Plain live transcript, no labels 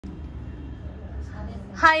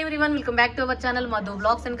Hi everyone, welcome back to our channel Madhu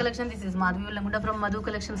Vlogs and Collection. This is Madhavi vallamkonda from Madhu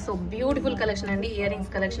Collection. So beautiful collection and earrings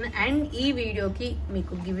collection. And ee video ki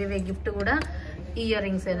meeku giveaway gift kuda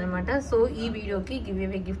earrings anamata. So ee video ki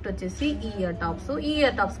giveaway gift vachesi ear tops. So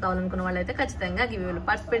ear tops kavalanukuna vallaithe kachithanga giveaway lo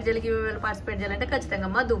participate cheyalante kachithanga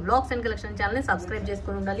Madhu Vlogs and Collection channel ni subscribe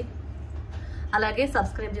cheskoni undali. అలాగే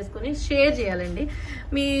subscribe చేసుకొని share చేయాలండి,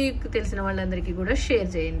 మీకు తెలిసిన వాళ్ళందరికీ కూడా share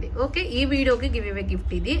చేయండి. Okay, ఈ వీడియోకి గివ్ అవే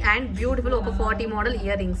గిఫ్ట్ ఇది. అండ్ బ్యూటిఫుల్ ఒక 40 మోడల్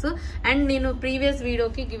ఇయర్ రింగ్స్. అండ్ నేను ప్రీవియస్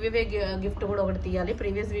వీడియోకి గివ్ అవే గిఫ్ట్ కూడా ఒకటి తీయాలి.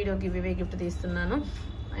 Previous video give away gift తీస్తున్నాను.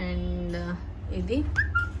 అండ్ ఇది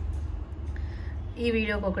ఈ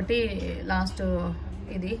వీడియోకి ఒకటి లాస్ట్,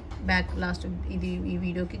 ఇది బ్యాక్ లాస్ట్, ఇది ఈ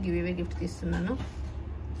వీడియోకి గివ్ అవే గిఫ్ట్ తీస్తున్నాను.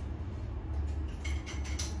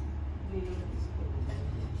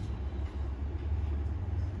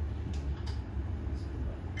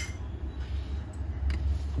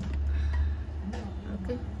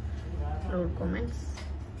 రోడ్ కామెంట్స్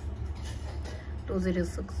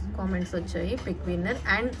 206 కామెంట్స్ వచ్చాయి. Pick winner.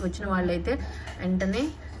 అండ్ వచ్చిన వాళ్ళైతే వెంటనే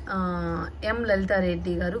ఎం లలితా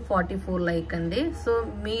రెడ్డి గారు 44 లైక్ అండి. సో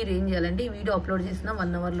మీరు ఏం చేయాలంటే ఈ వీడియో అప్లోడ్ చేసిన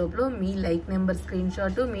 1 అవర్ లోపల మీ లైక్ నెంబర్ స్క్రీన్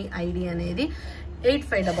షాట్, మీ ఐడి అనేది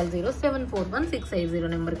 8500741680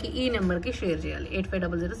 నెంబర్కి, ఈ నెంబర్కి షేర్ చేయాలి.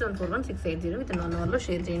 8500741680 విత్ 1 అవర్లో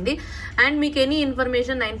షేర్ చేయండి. అండ్ మీకు ఎనీ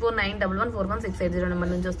ఇన్ఫర్మేషన్ 949111411680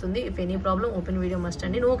 నెంబర్ నుంచి వస్తుంది. If any problem open video must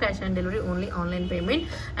అండి. No cash on delivery, only online payment.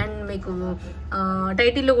 And మీకు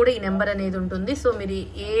టైటిల్లో కూడా ఈ నెంబర్ అనేది ఉంటుంది. సో మీరు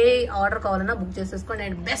ఏ ఆర్డర్ కావాలన్నా బుక్ చేసేసుకోండి.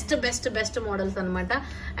 And best best best models అనమాట.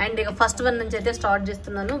 అండ్ ఇక ఫస్ట్ వన్ నుంచి అయితే స్టార్ట్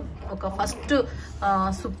చేస్తున్నాను. ఒక ఫస్ట్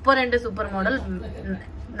సూపర్ అంటే సూపర్ మోడల్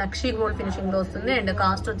నక్షి గోల్డ్ ఫినిషింగ్ లో వస్తుంది. అండ్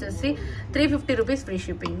కాస్ట్ వచ్చేసి 350 రూపీస్ ఫ్రీ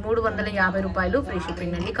షిప్పింగ్, 350 రూపాయలు ఫ్రీ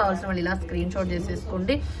షిప్పింగ్ అండి. కావాల్సిన వాళ్ళు ఇలా స్క్రీన్ షాట్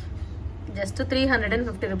చేసేసుకోండి. Just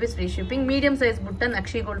 350 rupees free shipping. Medium size బుట్ట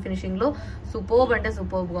నక్షి గోల్డ్ ఫినిషింగ్ లో సూపర్బ్ అంటే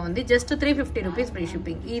సూపర్బ్ గా ఉంది. Just 350 rupees free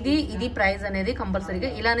shipping. ఇది ప్రైస్ అనేది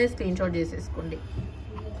కంపల్సరీగా ఇలానే స్క్రీన్ షాట్ చేసేసుకోండి.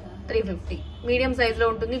 350 మీడియం సైజ్ లో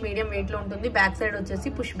ఉంటుంది, మీడియం వెయిట్ లో ఉంటుంది. బ్యాక్ సైడ్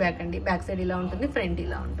వచ్చేసి పుష్ బ్యాక్ అండి. బ్యాక్ సైడ్ ఇలా ఉంటుంది, ఫ్రంట్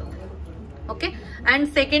ఇలా ఉంటుంది. ఓకే. అండ్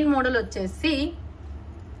సెకండ్ మోడల్ వచ్చేసి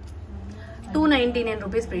 299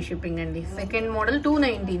 రూపీస్ ఫ్రీ షిప్పింగ్ అండి. Second model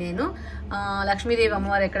 299. లక్ష్మీదేవి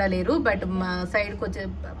అమ్మవారు ఎక్కడా లేరు, బట్ మా సైడ్కి వచ్చే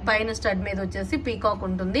పైన స్టడ్ మీద వచ్చేసి పీకాక్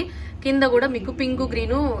ఉంటుంది. కింద కూడా మీకు pink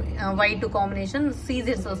green white combination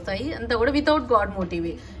scissors వస్తాయి. అంతా కూడా వితౌట్ గాడ్ మోటివ్.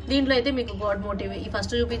 దీంట్లో అయితే మీకు గాడ్ మోటివ్, ఈ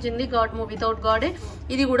ఫస్ట్ చూపించింది గాడ్ వితౌట్ గాడే,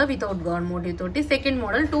 ఇది కూడా వితౌట్ గాడ్ మోటివ్ తోటి. Second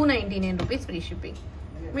model 299 rupees free shipping.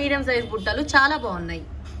 Medium size బుట్టలు చాలా బాగున్నాయి.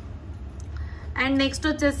 అండ్ నెక్స్ట్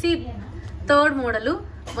వచ్చేసి థర్డ్ మోడల్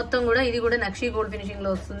మొత్తం కూడా, ఇది కూడా నక్షి గోల్డ్ ఫినిషింగ్ లో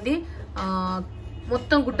వస్తుంది.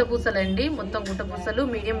 మొత్తం గుట్టపూసలు అండి, మొత్తం గుట్టపూసలు.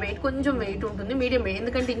 మీడియం వెయిట్, కొంచెం వెయిట్ ఉంటుంది. మీడియం వెయిట్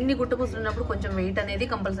ఎందుకంటే ఇన్ని గుట్టపూసలు ఉన్నప్పుడు కొంచెం వెయిట్ అనేది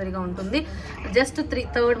కంపల్సరీగా ఉంటుంది. జస్ట్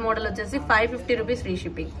థర్డ్ మోడల్ వచ్చేసి 550 రూపీస్ ఫ్రీ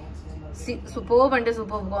షిప్పింగ్. సూపర్బ్ అంటే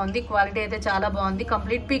సూపర్బ్ గా ఉంది. క్వాలిటీ అయితే చాలా బాగుంది.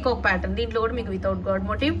 Complete peacock pattern. దీంట్లో కూడా మీకు వితౌట్ గాడ్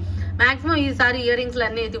మోటివ్. మాక్సిమం ఈసారి ఇయర్ రింగ్స్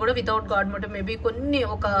అన్ని ఇది కూడా వితౌట్ గాడ్ మోటివ్. మేబీ కొన్ని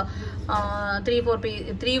ఒక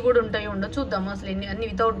 3 కూడా ఉంటాయి, ఉండవు, చూద్దాము. అసలు అన్ని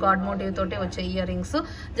వితౌట్ గాడ్ మోటివ్ తోటే వచ్చాయి ear rings.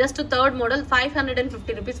 Just third model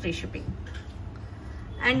 550 rupees free shipping.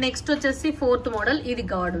 And next వచ్చేసి ఫోర్త్ మోడల్, ఇది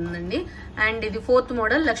గాడ్ ఉందండి. అండ్ ఇది ఫోర్త్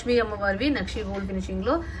మోడల్ లక్ష్మీ అమ్మవారివి నక్షి గోల్డ్ ఫినిషింగ్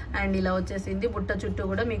లో. అండ్ ఇలా వచ్చేసింది. బుట్ట చుట్టూ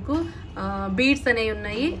కూడా మీకు బీడ్స్ అనేవి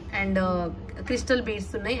ఉన్నాయి, అండ్ క్రిస్టల్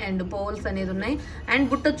బీడ్స్ ఉన్నాయి, అండ్ పోల్స్ అనేది ఉన్నాయి. అండ్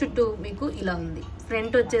బుట్ట చుట్టూ మీకు ఇలా ఉంది.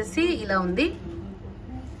 ఫ్రంట్ వచ్చేసి ఇలా ఉంది,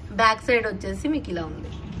 బ్యాక్ సైడ్ వచ్చేసి మీకు ఇలా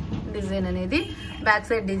ఉంది. డిజైన్ అనేది బ్యాక్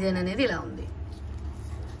సైడ్ డిజైన్ అనేది ఇలా ఉంది.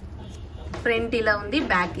 ఫ్రంట్ ఇలా ఉంది,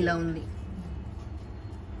 బ్యాక్ ఇలా ఉంది.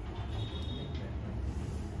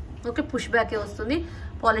 ఓకే, పుష్ బ్యాకే వస్తుంది.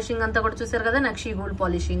 పాలిషింగ్ అంతా కూడా చూసారు కదా, నక్షి గోల్డ్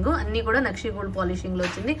పాలిషింగ్. అన్ని కూడా నక్షి గోల్డ్ పాలిషింగ్ లో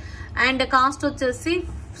వచ్చింది. అండ్ కాస్ట్ వచ్చేసి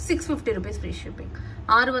 650 రూపీస్ ఫ్రీ షిప్పింగ్,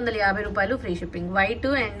 650 రూపాయలు free shipping. White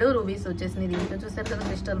and rubies వచ్చేసింది దీంట్లో, చూసారు కదా,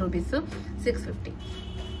 క్రిస్టల్ రూబీస్ 650.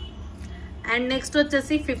 అండ్ నెక్స్ట్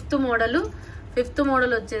వచ్చేసి ఫిఫ్త్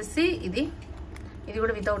మోడల్ వచ్చేసి ఇది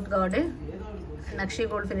కూడా వితౌట్ గాడే నక్షి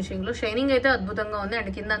గోల్డ్ ఫినిషింగ్ లో. షైనింగ్ అయితే అద్భుతంగా ఉంది. అండ్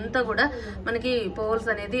కింద అంతా కూడా మనకి పోల్స్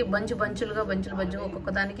అనేది బంచులుగా ఒక్కొక్క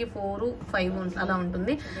దానికి 4-5 అలా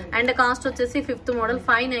ఉంటుంది. అండ్ కాస్ట్ వచ్చేసి fifth model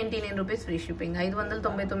 599 rupees free shipping,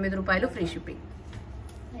 599 రూపాయలు ఫ్రీ షిప్పింగ్.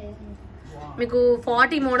 మీకు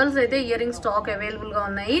 40 మోడల్స్ అయితే ఇయర్ రింగ్ స్టాక్ అవైలబుల్ గా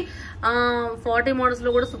ఉన్నాయి. 40 మోడల్స్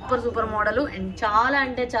లో కూడా సూపర్ మోడల్ అండ్ చాలా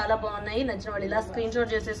అంటే చాలా బాగున్నాయి. నచ్చిన వాళ్ళు ఇలా స్క్రీన్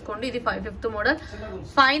షాట్ చేసేసుకోండి. ఇది 5th model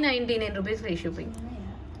 599 rupees free shipping.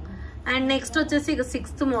 And next వచ్చేసి ఇక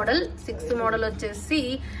సిక్స్త్ మోడల్ వచ్చేసి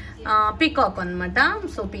పీకాక్ అనమాట.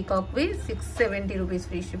 సో పీకాక్ వి 670 రూపీస్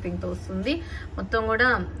ఫ్రీ షిప్పింగ్ తో వస్తుంది. మొత్తం కూడా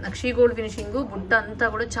నక్షి గోల్డ్ ఫినిషింగ్, బుట్ట అంతా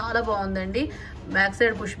కూడా చాలా బాగుందండి. బ్యాక్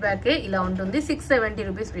సైడ్ పుష్ బ్యాకే ఇలా ఉంటుంది. 670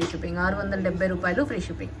 రూపీస్ ఫ్రీ షిప్పింగ్, 670 రూపాయలు ఫ్రీ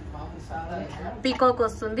షిప్పింగ్. పీకాక్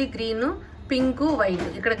వస్తుంది, గ్రీన్, పింక్, వైట్.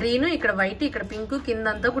 ఇక్కడ గ్రీన్, ఇక్కడ వైట్, ఇక్కడ పింక్,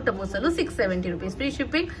 కిందంతా గుట్టపూసలు. 670 రూపీస్ ఫ్రీ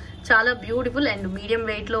షిప్పింగ్. చాలా బ్యూటిఫుల్ అండ్ మీడియం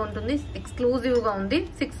వెయిట్ లో ఉంటుంది, ఎక్స్క్లూజివ్ గా ఉంది.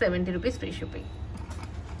 670 రూపీస్ ఫ్రీ షిప్పింగ్.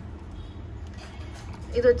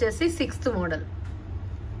 ఇది వచ్చేసి 6th మోడల్.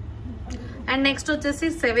 అండ్ నెక్స్ట్ వచ్చేసి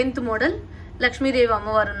 7th మోడల్. లక్ష్మీదేవి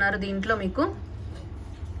అమ్మవారు ఉన్నారు దీంట్లో. మీకు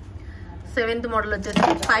 7th మోడల్ వచ్చేసి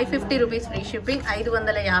 550 రూపీస్ ఫ్రీ షిప్పింగ్.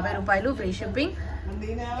 550 రూపాయలు ఫ్రీ షిప్పింగ్.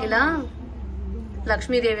 ఇలా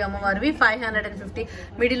లక్ష్మీదేవి అమ్మవారివి 550.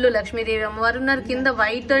 మిడిల్ లో లక్ష్మీదేవి అమ్మవారు ఉన్నారు. కింద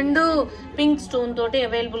వైట్ అండ్ పింక్ స్టోన్ తోటి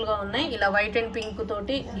అవైలబుల్ గా ఉన్నాయి. ఇలా వైట్ అండ్ పింక్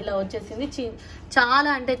తోటి ఇలా వచ్చేసింది.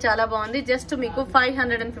 చాలా అంటే చాలా బాగుంది. జస్ట్ మీకు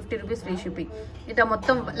 550 రూపీస్ ఫ్రీ షిప్పింగ్. ఇట్లా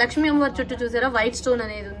మొత్తం లక్ష్మీ అమ్మవారి చుట్టూ చూసారా వైట్ స్టోన్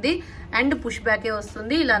అనేది ఉంది అండ్ పుష్ బ్యాకే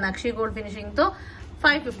వస్తుంది. ఇలా నక్షి గోల్డ్ ఫినిషింగ్ తో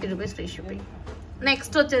 550 రూపీస్ ఫ్రీ షిప్పింగ్.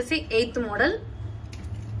 నెక్స్ట్ వచ్చేసి 8th మోడల్.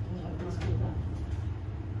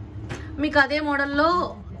 మీకు అదే మోడల్లో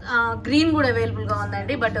గ్రీన్ కూడా అవైలబుల్ గా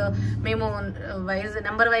ఉందండి, బట్ మేము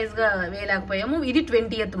నెంబర్ వైజ్ గా వేయలేకపోయాము. ఇది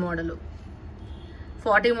 20th మోడల్.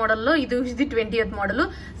 40 మోడల్లో ఇది 20th మోడల్.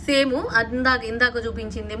 సేమ్ ఇందాక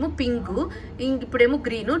చూపించిందేమో పింక్, ఇప్పుడేమో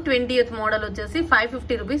గ్రీన్. 20th మోడల్ వచ్చేసి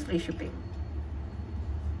 550 రూపీస్ ఫ్రీ షిప్పింగ్.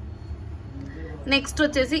 నెక్స్ట్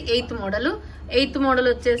వచ్చేసి 8th మోడల్. 8th మోడల్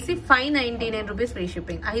వచ్చేసి 599 రూపీస్ ఫ్రీ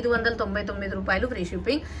షిప్పింగ్. 599 రూపాయలు ఫ్రీ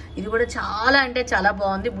షిప్పింగ్. ఇది కూడా చాలా అంటే చాలా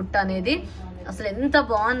బాగుంది. బుట్ట అనేది అసలు ఎంత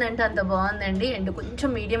బాగుందంటే అంత బాగుందండి. అండ్ కొంచెం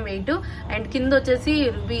మీడియం వెయిట్. అండ్ కింద వచ్చేసి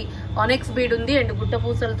రుబీ ఆనెక్స్ బీడ్ ఉంది అండ్ గుట్ట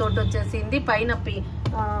పూసలతో వచ్చేసింది. పైన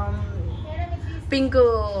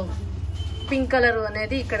పింక్ కలర్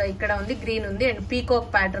అనేది ఇక్కడ ఉంది, గ్రీన్ ఉంది అండ్ పీకాక్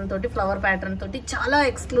ప్యాటర్న్ తోటి, ఫ్లవర్ ప్యాటర్న్ తోటి చాలా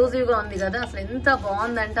ఎక్స్క్లూజివ్ గా ఉంది కదా. అసలు ఎంత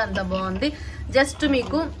బాగుందంటే అంత బాగుంది. జస్ట్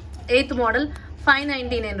మీకు 8th model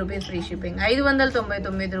 599 rupees free shipping.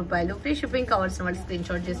 599 రూపాయలు ఫ్రీ షిప్పింగ్. కావాల్సిన వాళ్ళు స్క్రీన్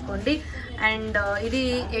షాట్ చేసుకోండి. అండ్ ఇది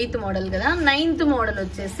 8th మోడల్ కదా. 9th మోడల్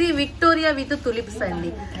వచ్చేసి విక్టోరియా విత్ తులిప్స్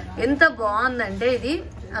అండి. ఎంత బాగుందంటే ఇది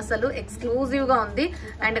అసలు ఎక్స్క్లూజివ్ గా ఉంది.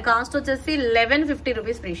 అండ్ కాస్ట్ వచ్చేసి 1150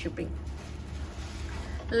 rupees free shipping.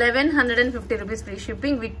 1150 rupees free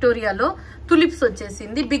shipping. విక్టోరియాలో tulips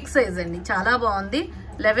వచ్చేసింది, బిగ్ సైజ్ అండి, చాలా బాగుంది.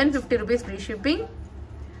 1150 రూపీస్ ఫ్రీ షిప్పింగ్.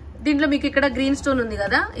 దీంట్లో మీకు ఇక్కడ గ్రీన్ స్టోన్ ఉంది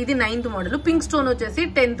కదా, ఇది 9th మోడల్. పింక్ స్టోన్ వచ్చేసి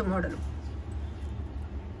 10th మోడల్.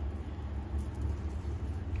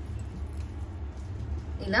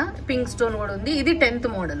 ఇలా పింక్ స్టోన్ కూడా ఉంది. ఇది 10th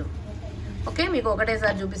మోడల్. ఓకే, మీకు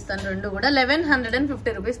ఒకటేసారి చూపిస్తాను రెండు కూడా.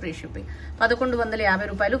 1150 రూపీస్ ఫ్రీ షిప్పింగ్. 1150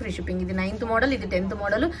 రూపాయలు ఫ్రీ షిప్పింగ్. ఇది 9th మోడల్, ఇది 10th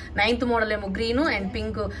మోడల్. 9th మోడల్ ఏమో గ్రీన్ అండ్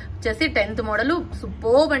పింక్ వచ్చేసి 10th మోడల్.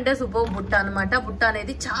 సూపర్బ్ అంటే సూపర్బ్ బుట్ట అనమాట. బుట్ట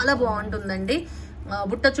అనేది చాలా బాగుంటుందండి.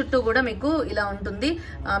 బుట్ట చుట్టూ కూడా మీకు ఇలా ఉంటుంది.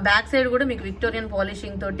 బ్యాక్ సైడ్ కూడా మీకు విక్టోరియన్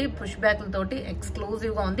పాలిషింగ్ తోటి, పుష్ బ్యాక్ తోటి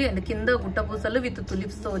ఎక్స్క్లూజివ్ గా ఉంది. అండ్ కింద గుట్ట పూసలు విత్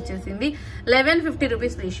తులిప్స్ తో వచ్చేసింది. 1150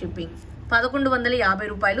 రూపీస్ ఫ్రీ షిప్పింగ్. 1150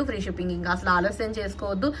 రూపాయలు ఫ్రీ షిప్పింగ్. ఇంకా అసలు ఆలస్యం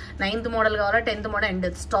చేసుకోవద్దు. 9th మోడల్ కావాలా, 10th మోడల్. అండ్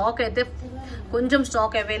స్టాక్ అయితే కొంచెం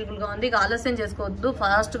స్టాక్ అవైలబుల్ గా ఉంది. ఆలస్యం చేసుకోవద్దు,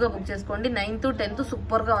 ఫాస్ట్ గా బుక్ చేసుకోండి. 9th 10th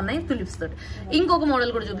సూపర్ గా ఉన్నాయి తులిప్స్ తోటి. ఇంకొక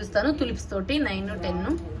మోడల్ కూడా చూపిస్తాను తులిప్స్ తోటి. 9,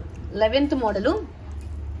 10. 11th మోడల్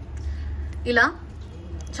ఇలా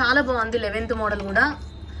చాలా బాగుంది. 11th మోడల్ కూడా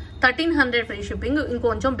 1300 ఫ్రీ షిప్పింగ్.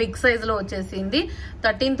 ఇంకొంచెం బిగ్ సైజ్ లో వచ్చేసింది.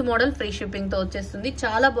 13th మోడల్ ఫ్రీ షిప్పింగ్ తో వచ్చేస్తుంది.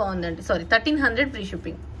 చాలా బాగుందండి. Sorry, 1300 free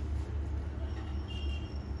shipping.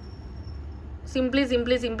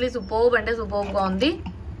 Simply superb అంటే సూపర్బ్ గా ఉంది.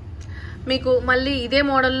 మీకు మళ్ళీ ఇదే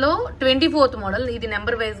మోడల్లో 24th మోడల్, ఇది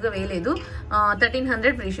నెంబర్ వైజ్ గా వేయలేదు.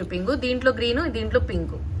 1300 ఫ్రీ షిప్పింగ్. దీంట్లో గ్రీన్, దీంట్లో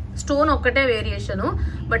పింక్. స్టోన్ ఒక్కటే వేరియేషన్,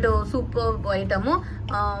 బట్ సూపర్ ఐటమ్.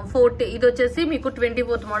 40 ఇది వచ్చేసి మీకు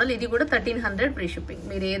 24th మోడల్. ఇది కూడా 1300 ఫ్రీ షిప్పింగ్.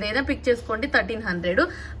 మీరు ఏదైనా పిక్ చేసుకోండి. 1300.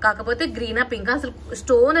 కాకపోతే గ్రీనా పింక్, అసలు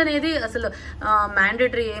స్టోన్ అనేది అసలు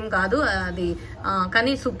మ్యాండేటరీ ఏం కాదు అది,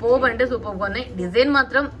 కానీ సూపర్బ్ అంటే సూపర్గా ఉన్నాయి. డిజైన్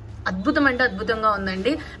మాత్రం అద్భుతం అంటే అద్భుతంగా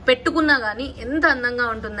ఉందండి. పెట్టుకున్నా గానీ ఎంత అందంగా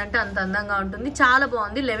ఉంటుందంటే అంత అందంగా ఉంటుంది. చాలా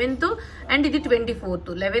బాగుంది. 11th అండ్ ఇది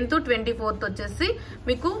 24th. 11th 24th వచ్చేసి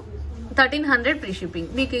మీకు 1300 ఫ్రీ షిప్పింగ్.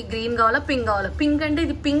 మీకు గ్రీన్ కావాలా, పింక్ కావాలా. పింక్ అంటే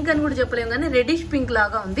ఇది పింక్ అని కూడా చెప్పలేము కానీ రెడిష్ పింక్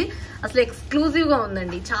లాగా ఉంది. అసలు ఎక్స్క్లూజివ్ గా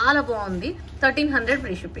ఉందండి, చాలా బాగుంది. 1300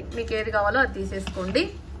 ఫ్రీ షిప్పింగ్. మీకు ఏది కావాలో అది తీసేసుకోండి.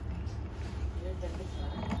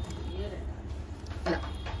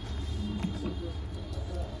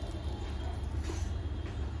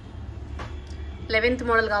 11th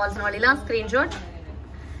మోడల్ కావాల్సిన వాళ్ళు ఇలా screen shot,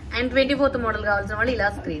 and 24th model కావాల్సిన వాళ్ళు ఇలా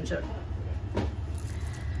స్క్రీన్ షాట్.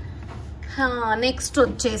 నెక్స్ట్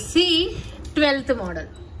వచ్చేసి 12th model.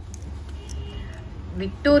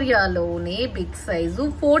 విక్టోరియాలోనే big size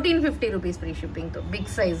 1450 rupees free shipping తో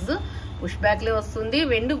బిగ్ సైజు పుష్ బ్యాక్ లో వస్తుంది.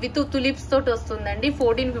 వెండు విత్ తులిప్స్ తోటి వస్తుందండి.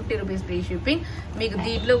 1450 రూపీస్ ఫ్రీ షిప్పింగ్. మీకు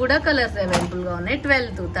దీంట్లో కూడా కలర్స్ అవైలబుల్ గా ఉన్నాయి.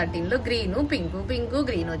 12 13 లో గ్రీన్ పింక్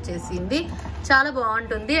గ్రీన్ వచ్చేసింది. చాలా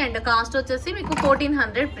బాగుంటుంది. అండ్ కాస్ట్ వచ్చేసి మీకు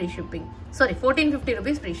 1400 free shipping. Sorry 1450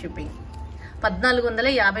 rupees free shipping.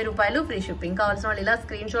 1450 రూపాయలు ఫ్రీ షిప్పింగ్. కావాల్సిన వాళ్ళు ఇలా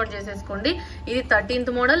స్క్రీన్ షాట్ చేసేసుకోండి. ఇది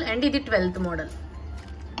 13th మోడల్ అండ్ ఇది 12th model.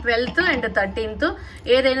 12th and 13th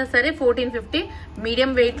ఏదైనా సరే 1450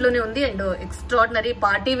 మీడియం వెయిట్ లోనే ఉంది. అండ్ ఎక్స్ట్రాడినరీ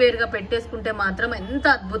పార్టీ వేర్ గా పెట్టేసుకుంటే మాత్రం ఎంత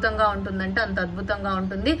అద్భుతంగా ఉంటుందంటే అంత అద్భుతంగా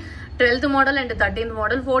ఉంటుంది. 12th model and 13th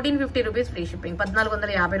model 1450 rupees free shipping.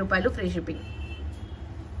 1450 రూపాయలు free shipping.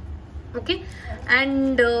 Okay.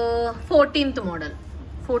 And 14th model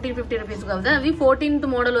 1450 rupees కదా. అది 14th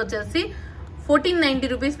మోడల్ వచ్చేసి 1490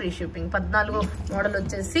 రూపీస్ ఫ్రీ షిప్పింగ్. 14 మోడల్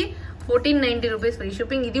వచ్చేసి 1490 రూపీస్ ఫ్రీ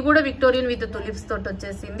షిప్పింగ్. ఇది కూడా విక్టోరియన్ విత్ తులిప్స్ తోటి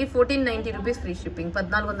వచ్చేసింది. 1490 రూపీస్ ఫ్రీ షిప్పింగ్.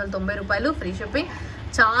 1490 రూపాయలు ఫ్రీ షిప్పింగ్.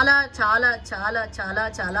 చాలా చాలా చాలా చాలా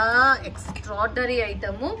చాలా ఎక్స్ట్రాడినరీ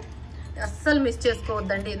ఐటమ్. అస్సలు మిస్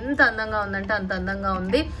చేసుకోవద్దండి. ఎంత అందంగా ఉందంటే అంత అందంగా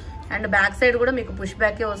ఉంది. అండ్ బ్యాక్ సైడ్ కూడా మీకు పుష్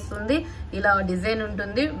బ్యాకే వస్తుంది. ఇలా డిజైన్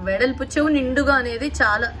ఉంటుంది. వెడల్పు చెవు నిండుగా అనేది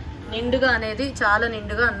చాలా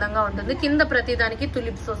నిండుగా అందంగా ఉంటుంది. కింద ప్రతిదానికి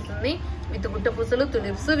తులిప్స్ వస్తుంది విత్ గుట్ట పూసలు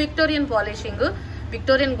tulips. Victorian polishing,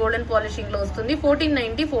 Victorian golden polishing లో వస్తుంది.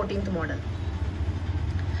 1490 14th మోడల్.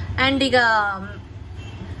 అండ్ ఇక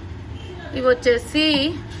ఇవి వచ్చేసి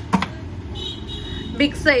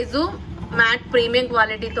బిగ్ సైజు మ్యాట్ ప్రీమియం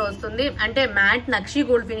క్వాలిటీతో వస్తుంది. అంటే మ్యాట్ నక్షి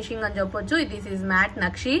గోల్డ్ ఫినిషింగ్ అని చెప్పొచ్చు. దిస్ ఈజ్ మ్యాట్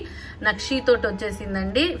నక్షి తోటి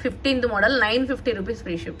వచ్చేసిందండి. 15th model 950 rupees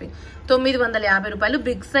free shipping. 950 రూపాయలు.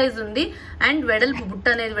 బిగ్ సైజ్ ఉంది. అండ్ వెడల్పు బుట్ట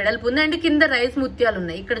అనేది వెడల్పు ఉంది. అండ్ కింద రైస్ ముత్యాలు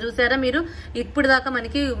ఉన్నాయి. ఇక్కడ చూసారా మీరు, ఇప్పుడు దాకా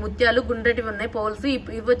మనకి ముత్యాలు గుండ్రటివి ఉన్నాయి పోల్స్.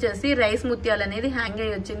 ఇవి వచ్చేసి రైస్ ముత్యాలు అనేది హ్యాంగ్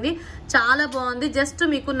అయ్యి వచ్చింది. చాలా బాగుంది. జస్ట్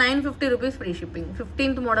మీకు 950 rupees free shipping.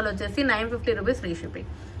 15th model వచ్చేసి 950 రూపీస్ ఫ్రీ షిప్పింగ్.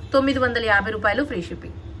 950 రూపాయలు free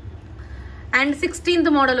shipping. And 16th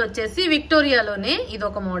model వచ్చేసి విక్టోరియాలోనే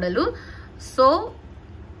ఇదొక మోడలు. సో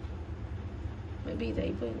మేబీ ఇది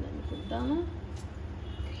అయిపోయింది అనుకుంటాను.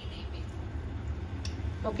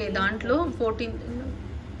 ఓకే, దాంట్లో 14th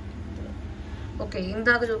ఓకే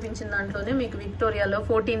ఇందాక చూపించిన దాంట్లోనే మీకు విక్టోరియాలో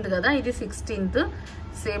 14th కదా, ఇది 16th.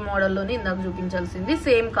 సేమ్ మోడల్లోనే ఇందాక చూపించాల్సింది.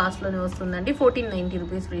 సేమ్ కాస్ట్ లోనే వస్తుందండి. 1490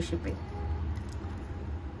 rupees free shipping.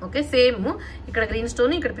 Okay, same. ఇక్కడ గ్రీన్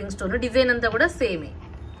స్టోన్, ఇక్కడ పింక్ స్టోన్. డిజైన్ అంతా కూడా సేమే.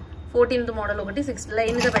 14th మోడల్ ఒకటి 6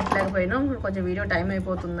 లైన్ గా పెట్టలేకపోయినాం. కొంచెం వీడియో టైం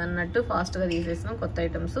అయిపోతుంది అన్నట్టు ఫాస్ట్ గా తీసేసినాం కొత్త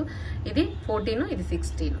ఐటమ్స్. ఇది 14, ఇది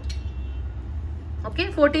 16. ఓకే,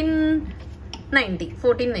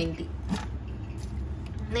 1490.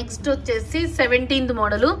 నెక్స్ట్ వచ్చేసి 17th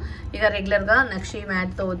మోడల్. ఇక రెగ్యులర్ గా నక్షి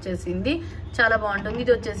మ్యాట్ తో వచ్చేసింది. చాలా బాగుంటుంది.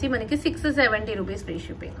 ఇది వచ్చేసి మనకి 670 రూపీస్ ఫ్రీ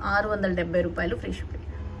షిప్పింగ్. 670 రూపాయలు ఫ్రీ షిప్పింగ్.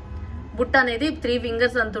 బుట్ట అనేది 3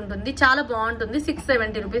 ఫింగర్స్ అంత ఉంటుంది. చాలా బాగుంటుంది.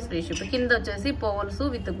 670 రూపీస్ ఫ్రీ షిప్. కింద వచ్చేసి పోల్స్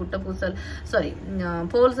విత్ గుట్ట పూసలు, సారీ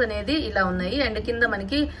పోల్స్ అనేది ఇలా ఉన్నాయి. అండ్ కింద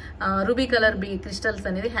మనకి రూబీ కలర్ క్రిస్టల్స్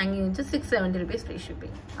అనేది హ్యాంగింగ్ నుంచి 670 రూపీస్ ఫ్రీ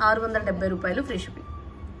షిప్పింగ్. 670 రూపాయలు ఫ్రీ షిప్పింగ్.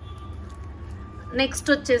 నెక్స్ట్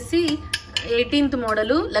వచ్చేసి 18th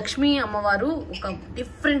మోడల్. లక్ష్మీ అమ్మవారు ఒక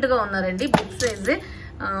డిఫరెంట్ గా ఉన్నారండి. Big size.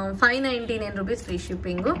 599 rupees free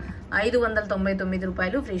shipping. 599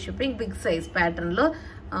 రూపాయలు free shipping. Big size pattern లో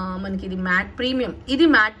మనకి ఇది మ్యాట్ ప్రీమియం. ఇది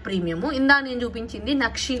మ్యాట్ ప్రీమియం. ఇందా నేను చూపించింది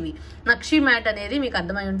నక్షివి. నక్షి మ్యాట్ అనేది మీకు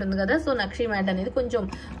అర్థమై ఉంటుంది కదా. సో నక్షి మ్యాట్ అనేది కొంచెం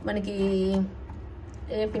మనకి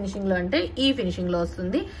ఏ ఫినిషింగ్ లో అంటే ఈ ఫినిషింగ్ లో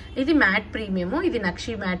వస్తుంది. ఇది మ్యాట్ ప్రీమియం, ఇది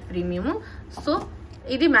నక్షి మ్యాట్ ప్రీమియం. సో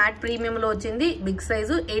ఇది మ్యాట్ ప్రీమియం లో వచ్చింది. Big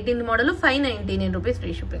size. 18th model 599 rupees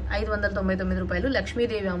free shipping. 599 రూపాయలు.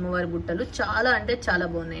 లక్ష్మీదేవి అమ్మవారి బుట్టలు చాలా అంటే చాలా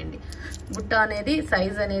బాగున్నాయండి. బుట్ట అనేది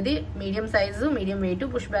సైజ్ అనేది medium size, medium wait.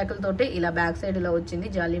 Push బ్యాకులతోటి ఇలా బ్యాక్ సైడ్ ఇలా వచ్చింది.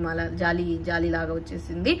 జాలీ లాగా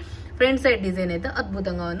వచ్చేసింది. ఫ్రంట్ సైడ్ డిజైన్ అయితే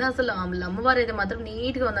అద్భుతంగా ఉంది. అసలు అమ్మవారు అయితే మాత్రం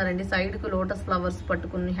నీట్ గా ఉన్నారండి. సైడ్ కు లోటస్ ఫ్లవర్స్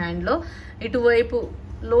పట్టుకుని హ్యాండ్ లో, ఇటువైపు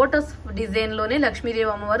లోటస్ డిజైన్ లోనే లక్ష్మీదేవి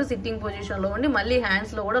అమ్మవారు సిట్టింగ్ పొజిషన్ లో ఉండి మళ్ళీ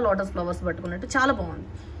హ్యాండ్స్ లో కూడా లోటస్ ఫ్లవర్స్ పట్టుకున్నట్టు చాలా బాగుంది.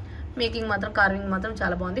 మేకింగ్ మాత్రం, కార్వింగ్ మాత్రం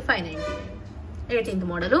చాలా బాగుంది. 590. 18th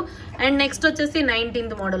model. అండ్ నెక్స్ట్ వచ్చేసి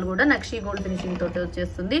 19th మోడల్ కూడా నక్షి గోల్డ్ ఫినిషింగ్ తోటి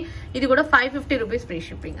వచ్చేస్తుంది. ఇది కూడా 550 రూపీస్ ఫ్రీ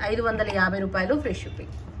షిప్పింగ్. 550 రూపాయలు ఫ్రీ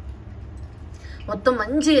షిప్పింగ్. మొత్తం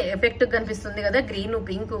మంచి ఎఫెక్ట్ కనిపిస్తుంది కదా. గ్రీన్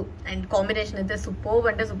పింక్ అండ్ కాంబినేషన్ అయితే సూపర్బ్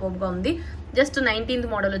అంటే సూపర్బ్ గా ఉంది. జస్ట్ 19th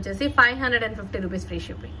మోడల్ వచ్చేసి 550 రూపీస్ ఫ్రీ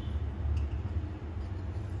షిప్పింగ్.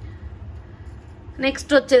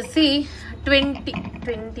 నెక్స్ట్ వచ్చేసి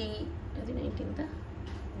 20 అది 19th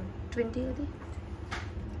 20 అది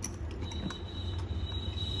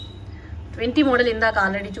 20 మోడల్ ఇందాక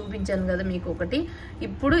ఆల్రెడీ చూపించాను కదా మీకు ఒకటి.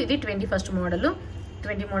 ఇప్పుడు ఇది 21st మోడల్.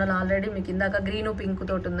 20 మోడల్ ఆల్రెడీ మీకు ఇందాక గ్రీన్ పింక్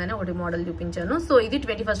తోటి ఉందని ఒకటి మోడల్ చూపించాను. సో ఇది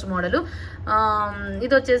 21st మోడల్.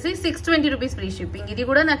 ఇది వచ్చేసి 620 రూపీస్ ఫ్రీ షిప్పింగ్. ఇది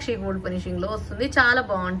కూడా నక్షి గోల్డ్ ఫినిషింగ్ లో వస్తుంది. చాలా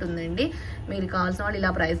బాగుంటుందండి. మీరు కావాల్సిన వాళ్ళు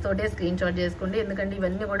ఇలా ప్రైస్ తోటే స్క్రీన్ షాట్ చేసుకోండి. ఎందుకంటే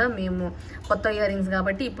ఇవన్నీ కూడా మేము కొత్త ఇయర్ రింగ్స్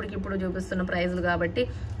కాబట్టి ఇప్పటికిప్పుడు చూపిస్తున్న ప్రైజ్లు కాబట్టి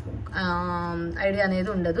ఐడియా అనేది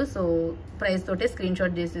ఉండదు. సో ప్రైస్ తోటే స్క్రీన్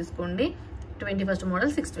షాట్ చేసేసుకోండి. 21st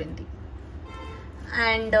model 620.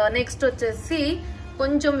 అండ్ నెక్స్ట్ వచ్చేసి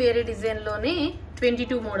కొంచెం వేరే డిజైన్లోనే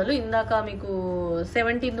 22 మోడల్. ఇందాక మీకు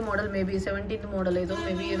 17th model maybe 17th model ఏదో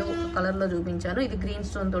ఒక కలర్లో చూపించాను. ఇది గ్రీన్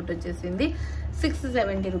స్టోన్ తోటి వచ్చేసింది.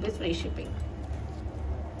 670 rupees free shipping.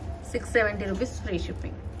 670 rupees free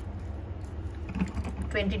shipping.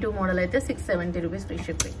 22 model అయితే 670 rupees free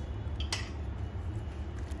shipping.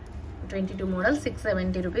 22 model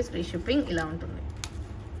 670 rupees free shipping ఇలా ఉంటుంది.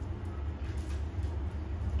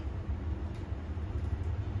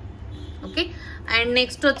 ఓకే. అండ్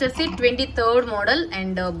నెక్స్ట్ వచ్చేసి 23rd మోడల్.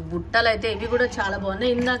 అండ్ బుట్టలు అయితే ఇవి కూడా చాలా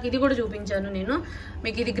బాగున్నాయి. ఇందాక ఇది కూడా చూపించాను నేను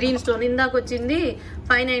మీకు. ఇది గ్రీన్ స్టోన్ ఇందాక వచ్చింది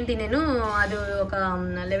 590. నేను అది ఒక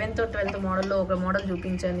 11th 12th మోడల్లో ఒక మోడల్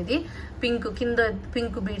చూపించాను. ఇది పింక్ కింద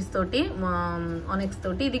పింక్ బీడ్స్ తోటి ఆనెక్స్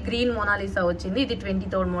తోటి. ఇది గ్రీన్ మొనాలిసా వచ్చింది. ఇది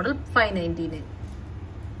 23rd మోడల్ 599.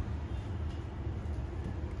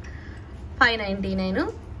 599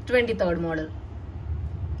 23rd model.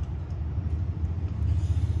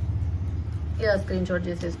 ఇలా స్క్రీన్ షాట్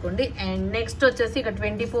చేసేసుకోండి. అండ్ నెక్స్ట్ వచ్చేసి ఇక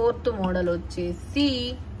 24th మోడల్ వచ్చేసి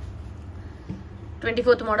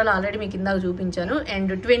 24th మోడల్ ఆల్రెడీ మీకు ఇందాక చూపించాను.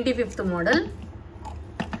 And 25th model.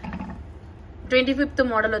 25th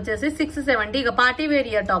model వచ్చేసి 670. ఇక పార్టీ వేర్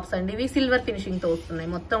ఇయర్ టాప్స్ అండి. ఇవి సిల్వర్ ఫినిషింగ్ తో వస్తున్నాయి.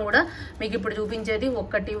 మొత్తం కూడా మీకు ఇప్పుడు చూపించేది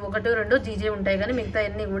ఒకటి 2 జీజే ఉంటాయి కానీ మిగతా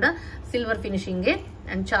అన్ని కూడా సిల్వర్ ఫినిషింగే.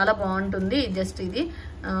 అండ్ చాలా బాగుంటుంది. జస్ట్ ఇది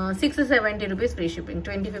 670 rupees free shipping.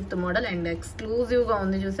 25th model. And exclusive గా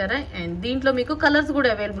ఉంది చూసారా. అండ్ దీంట్లో మీకు కలర్స్ కూడా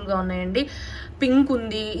అవైలబుల్ గా ఉన్నాయండి. పింక్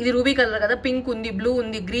ఉంది, ఇది రూబీ కలర్ కదా, పింక్ ఉంది, బ్లూ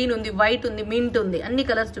ఉంది, గ్రీన్ ఉంది, వైట్ ఉంది, మింట్ ఉంది. అన్ని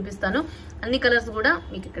కలర్స్ చూపిస్తాను. అన్ని కలర్స్ కూడా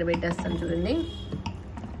మీకు ఇక్కడ పెట్టేస్తాను చూడండి.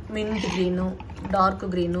 Mint green, dark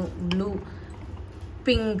green, blue,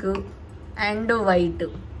 pink and white.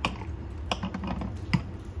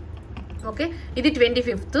 Okay. ఇది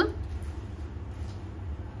 25th.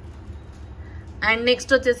 అండ్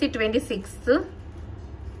నెక్స్ట్ వచ్చేసి 26th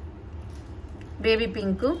బేబీ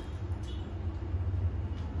పింక్.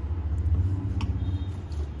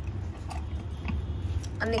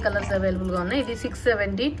 అన్ని కలర్స్ అవైలబుల్ గా ఉన్నాయి. ఇది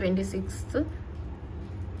 670. 26th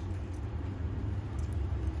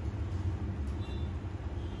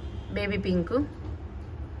baby pink.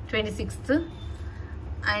 26th.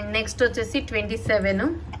 And next వచ్చేసి 27.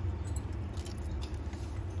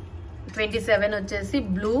 27 వచ్చేసి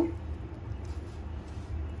blue.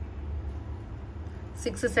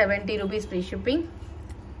 670 rupees free shipping.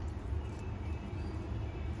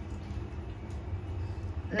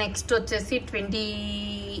 Next వచ్చేసి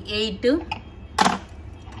 28.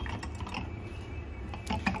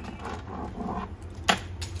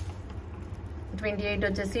 28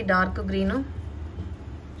 వచ్చేసి డార్క్ గ్రీను.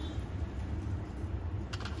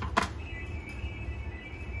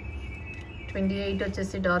 28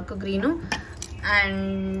 వచ్చేసి డార్క్ గ్రీను.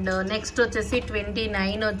 అండ్ నెక్స్ట్ వచ్చేసి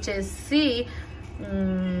 29 వచ్చేసి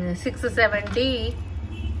 670.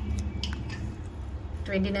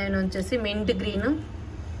 29 వచ్చేసి మింట్ గ్రీను.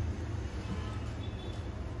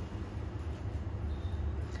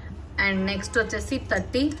 అండ్ నెక్స్ట్ వచ్చేసి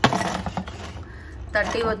 30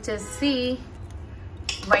 వచ్చేసి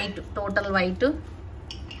white, total white.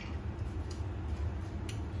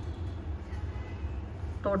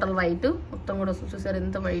 Total white మొత్తం కూడా చూసారు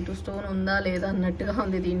ఎంత వైట్ స్టోన్ ఉందా లేదా అన్నట్టుగా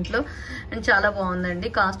ఉంది దీంట్లో. అండ్ చాలా బాగుందండి.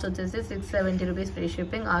 కాస్ట్ వచ్చేసి 670 రూపీస్ ఫ్రీ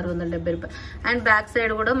షిప్పింగ్. 670 రూపాయలు. అండ్ బ్యాక్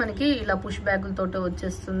సైడ్ కూడా మనకి ఇలా పుష్ బ్యాగులతో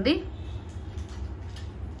వచ్చేస్తుంది.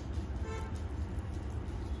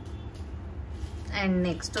 అండ్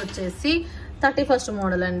నెక్స్ట్ వచ్చేసి 31st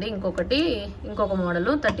మోడల్ అండి. ఇంకొక మోడల్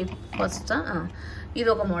 31st. ఇది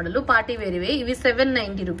ఒక మోడల్ పార్టీ వేరివే. ఇవి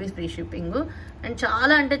 790 రూపీస్ ఫ్రీ షిప్పింగ్. అండ్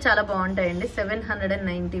చాలా అంటే చాలా బాగుంటాయండి.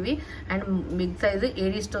 790వి. And big size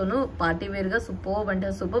AD stone party wear గా సూపర్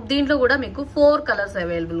అంటే సూపర్. దీంట్లో కూడా మీకు 4 కలర్స్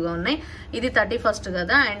అవైలబుల్ గా ఉన్నాయి. ఇది 31st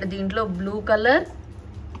కదా. అండ్ దీంట్లో blue colour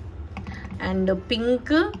and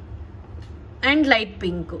pink and light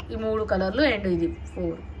pink, ఈ 3 కలర్లు. అండ్ ఇది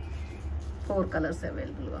 4 కలర్స్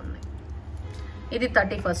అవైలబుల్ గా ఉన్నాయి. ఇది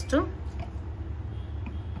 31st.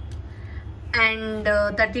 అండ్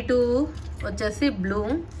 32 వచ్చేసి blue.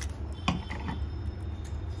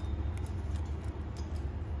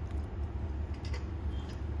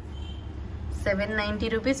 790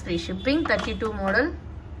 rupees free shipping. 32 model.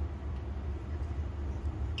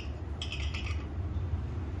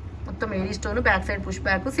 మొత్తం AD stone, back side push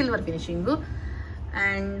back, silver finishing.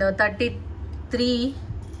 And 33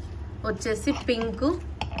 వచ్చేసి పింక్,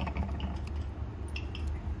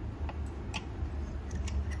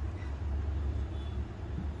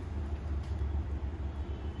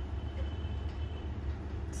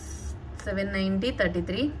 $790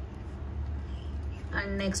 33.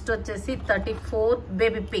 అండ్ నెక్స్ట్ వచ్చేసి 34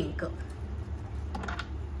 baby pink,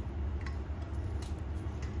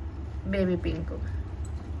 baby pink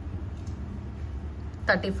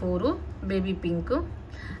 34 baby pink.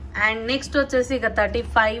 And next వచ్చేసి ఇక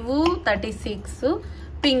 35 36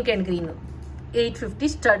 పింక్ అండ్ గ్రీన్ 850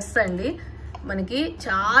 స్టడ్స్ అండి. మనకి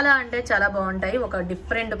చాలా అంటే చాలా బాగుంటాయి, ఒక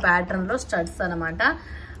డిఫరెంట్ ప్యాటర్న్ లో స్టడ్స్ అనమాట.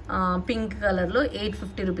 పింక్ కలర్ లో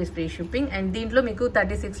 850 రూపీస్ ఫ్రీ షిప్పింగ్. అండ్ దీంట్లో మీకు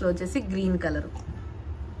 36 లో వచ్చేసి గ్రీన్ కలర్.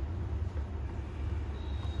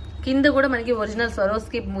 కింద కూడా మనకి ఒరిజినల్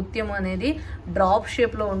స్వరోస్కి ముత్యం అనేది డ్రాప్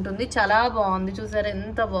షేప్ లో ఉంటుంది, చాలా బాగుంది. చూసారా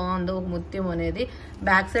ఎంత బాగుందో ఒక ముత్యం అనేది.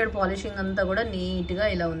 బ్యాక్ సైడ్ పాలిషింగ్ అంతా కూడా నీట్ గా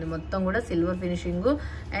ఇలా ఉంది, మొత్తం కూడా సిల్వర్ ఫినిషింగ్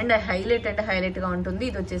అండ్ హైలైట్ అంటే హైలైట్ గా ఉంటుంది.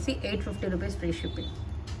 ఇది వచ్చేసి 850 రూపీస్ ఫ్రీ షిప్పింగ్.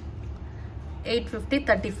 850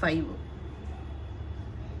 35.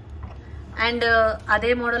 అండ్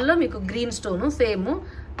అదే మోడల్లో మీకు గ్రీన్ స్టోన్ సేమ్,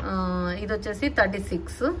 ఇది వచ్చేసి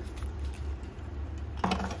 36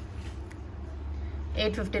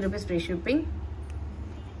 850 rupees free shipping.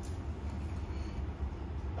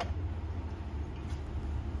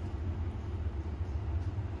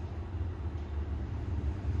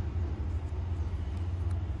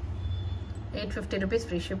 ₹850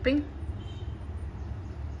 free shipping.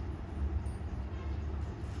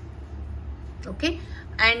 Okay.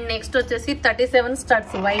 And next వచ్చేసి 37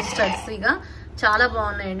 స్టడ్స్, వైట్ స్టడ్స్. ఇక చాలా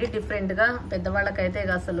బాగున్నాయండి, డిఫరెంట్ గా పెద్దవాళ్ళకైతే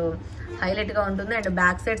ఇక అసలు హైలైట్ గా ఉంటుంది. అండ్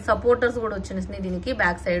బ్యాక్ సైడ్ సపోర్టర్స్ కూడా వచ్చేసినాయి దీనికి.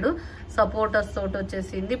 బ్యాక్ సైడ్ సపోర్టర్స్ తోటి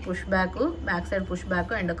వచ్చేసింది push back, back side push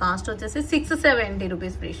back. And cost వచ్చేసి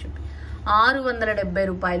 ₹670 ఫ్రీ షిప్పింగ్.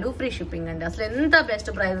 ₹670 ఫ్రీ షిప్పింగ్ అండి. అసలు ఎంత బెస్ట్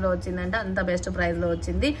ప్రైస్ లో వచ్చిందంటే అంత బెస్ట్ ప్రైస్ లో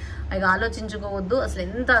వచ్చింది. ఇక ఆలోచించుకోవద్దు, అసలు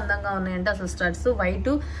ఎంత అందంగా ఉన్నాయంటే అసలు స్టడ్స్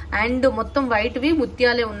వైట్ అండ్ మొత్తం వైట్ వి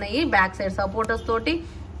ముత్యాలే ఉన్నాయి. బ్యాక్ సైడ్ సపోర్టర్స్ తోటి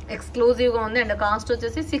ఎక్స్క్లూజివ్ గా ఉంది. అండ్ కాస్ట్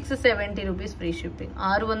వచ్చేసి ₹670 free shipping.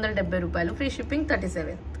 ₹670 free shipping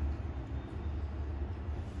 37.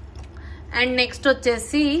 And next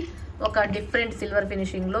వచ్చేసి ఒక డిఫరెంట్ సిల్వర్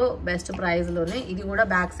ఫినిషింగ్ లో బెస్ట్ ప్రైస్ లోనే, ఇది కూడా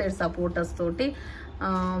బ్యాక్ సైడ్ సపోర్టర్స్ తోటి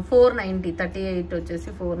 490 38 వచ్చేసి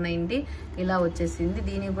 490 ఇలా వచ్చేసింది.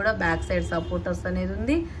 దీనికి కూడా బ్యాక్ సైడ్ సపోర్టర్స్ అనేది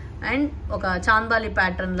ఉంది. అండ్ ఒక చాందాలి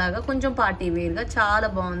ప్యాటర్న్ లాగా కొంచెం పార్టీ వేర్ గా చాలా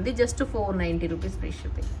బాగుంది. Just ₹490 free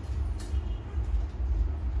shipping.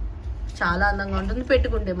 చాలా అందంగా ఉంటుంది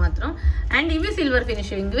పెట్టుకుంటే మాత్రం. అండ్ ఇవి సిల్వర్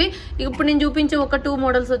ఫినిషింగ్. ఇప్పుడు నేను చూపించే ఒక 2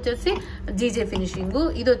 మోడల్స్ వచ్చేసి జీజే ఫినిషింగ్.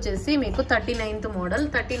 ఇది వచ్చేసి మీకు 39th మోడల్.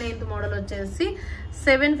 39th మోడల్ వచ్చేసి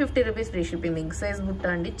 ₹750 ఫ్రీ షిప్పింగ్. బిగ్ సైజ్ బుట్ట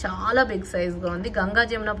అండి, చాలా బిగ్ సైజ్ గా ఉంది. Ganga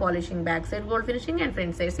Jamuna polishing, back side gold finishing and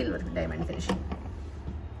front side silver diamond finishing.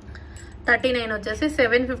 39 వచ్చేసి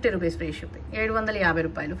 ₹750 ఫ్రీ షిప్పింగ్.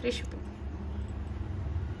 ₹750 ఫ్రీ షిప్పింగ్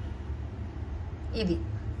ఇది.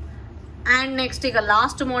 అండ్ నెక్స్ట్ ఇక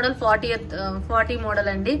లాస్ట్ మోడల్ 40 మోడల్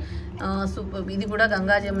అండి. సూపర్. ఇది కూడా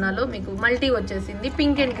గంగా జమునాలో మీకు మల్టీ వచ్చేసింది.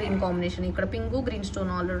 Pink and green combination. ఇక్కడ pink green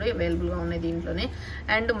stone already available గా ఉన్నాయి దీంట్లోనే.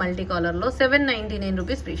 అండ్ మల్టీ కలర్ లో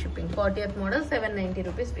 ₹799 free shipping. 40th model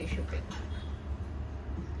 ₹790 free shipping.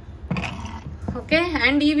 Okay.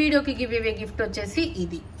 And ఈ వీడియోకి గివ్ అవే గిఫ్ట్ వచ్చేసి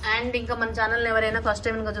ఇది. అండ్ ఇంకా మన ఛానల్ ఎవరైనా ఫస్ట్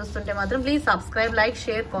టైం ఇంకా చూస్తుంటే మాత్రం please subscribe, like,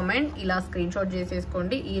 share, comment. ఇలా స్క్రీన్ షాట్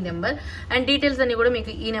చేసేసుకోండి ఈ నెంబర్. అండ్ డీటెయిల్స్ అన్ని కూడా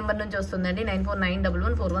మీకు ఈ నెంబర్ నుంచి వస్తుందండి,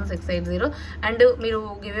 9491141680. అండ్ మీరు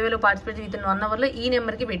గివ్ అవేలో పార్టిసిపేట్ విత్ 1 hour లో ఈ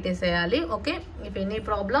నెంబర్ కి పెట్టేసేయాలి. Okay. If any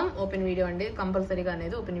problem open video అండి, కంపల్సరీగా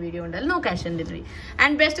అనేది ఓపెన్ వీడియో ఉండాలి, no cash on delivery.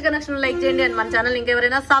 And best connection like చేయండి. అండ్ మన ఛానల్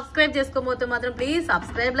ఇంకెవరైనా సబ్స్క్రైబ్ చేసుకోకపోతే మాత్రం please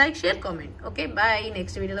subscribe, like, share, comment. Okay. Bye.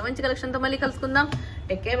 Next వీడియోలో మంచి కలెక్షన్ తో మళ్ళీ కలుసుకుందాం.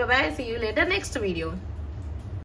 Take care, bye. See you later next video.